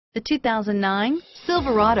The 2009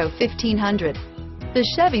 Silverado 1500. The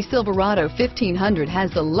Chevy Silverado 1500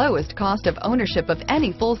 has the lowest cost of ownership of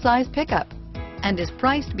any full-size pickup and is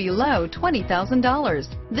priced below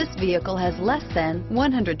 $20,000. This vehicle has less than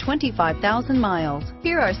 125,000 miles.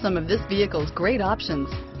 Here are some of this vehicle's great options: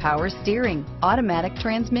 power steering, automatic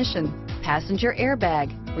transmission, passenger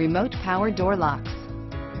airbag, remote power door locks,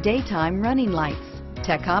 daytime running lights,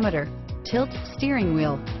 tachometer, tilt steering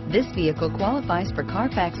wheel. This vehicle qualifies for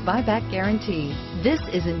Carfax buyback guarantee. This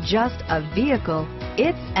isn't just a vehicle,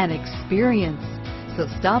 it's an experience. So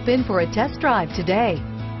stop in for a test drive today.